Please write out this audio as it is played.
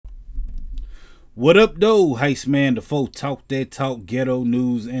What up, though? Heist man, the folk talk that talk, ghetto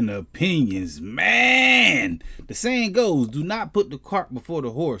news and opinions. Man, the saying goes, do not put the cart before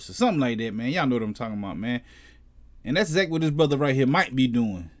the horse, or something like that, man. Y'all know what I'm talking about, man. And that's exactly what this brother right here might be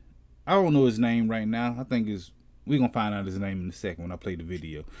doing. I don't know his name right now. I think we're going to find out his name in a second when I play the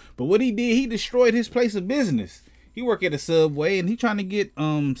video. But what he did, he destroyed his place of business. He work at a Subway, and he trying to get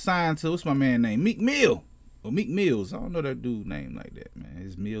signed to, what's my man name? Meek Mill. Or Meek Mills. I don't know that dude name like that, man.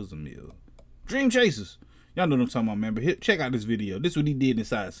 His Mills or Mills. Dream Chasers. Y'all know what I'm talking about, man. But check out this video. This is what he did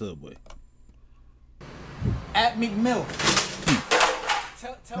inside Subway. At Meek Mill.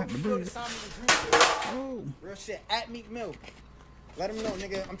 Tell Meek Mill to sign me the Dream Chasers. Oh. Real shit. At Meek Mill. Let him know,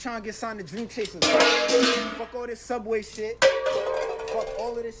 nigga. I'm trying to get signed to Dream Chasers. Fuck all this Subway shit. Fuck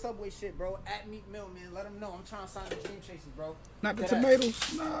all of this Subway shit, bro. At Meek Mill, man. Let him know. I'm trying to sign the Dream Chasers, bro. Not the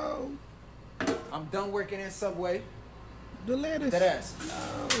tomatoes. No. I'm done working in Subway. The lettuce. That ass.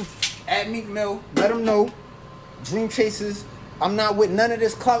 No. At Meek Mill, let him know. Dream Chasers. I'm not with none of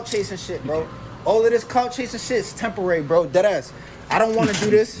this clout chasing shit, bro. All of this clout chasing shit is temporary, bro. Dead ass. I don't want to do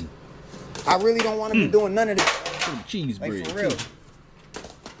this. I really don't want to be doing none of this. Cheese bread. Like, for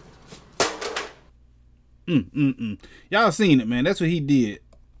real. Y'all seen it, man. That's what he did.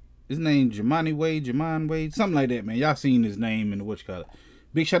 His name Jamani Wade, Jamon Wade, something like that, man. Y'all seen his name and what you call it.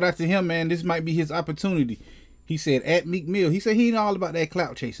 Big shout out to him, man. This might be his opportunity. He said at Meek Mill. He said he ain't all about that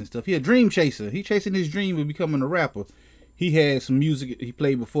clout chasing stuff. He a dream chaser. He chasing his dream of becoming a rapper. He had some music he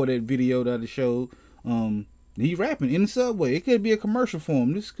played before that video that I showed. He rapping in the Subway. It could be a commercial for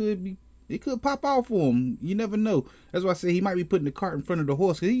him. It could pop out for him. You never know. That's why I say he might be putting the cart in front of the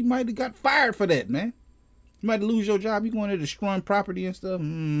horse. Cause he might have got fired for that, man. You might lose your job. You going there destroying property and stuff.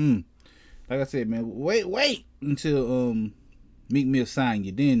 Like I said, man, wait until Meek Mill sign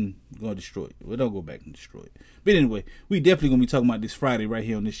you, then gonna destroy it. Well, don't go back and destroy it. But anyway, we definitely gonna be talking about this Friday right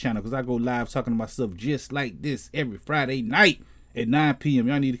here on this channel, because I go live talking about stuff just like this every Friday night at 9 p.m.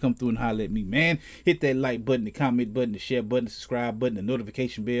 Y'all need to come through and holler at me, man. Hit that like button, the comment button, the share button, the subscribe button, the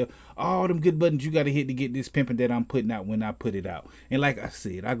notification bell. All them good buttons you gotta hit to get this pimping that I'm putting out when I put it out. And like I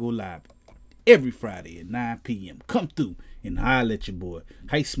said, I go live every Friday at 9 p.m. Come through and holler at your boy.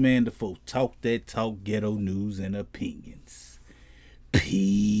 Heist man, the folk talk that talk, ghetto news and opinions.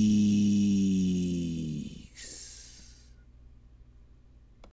 Peace.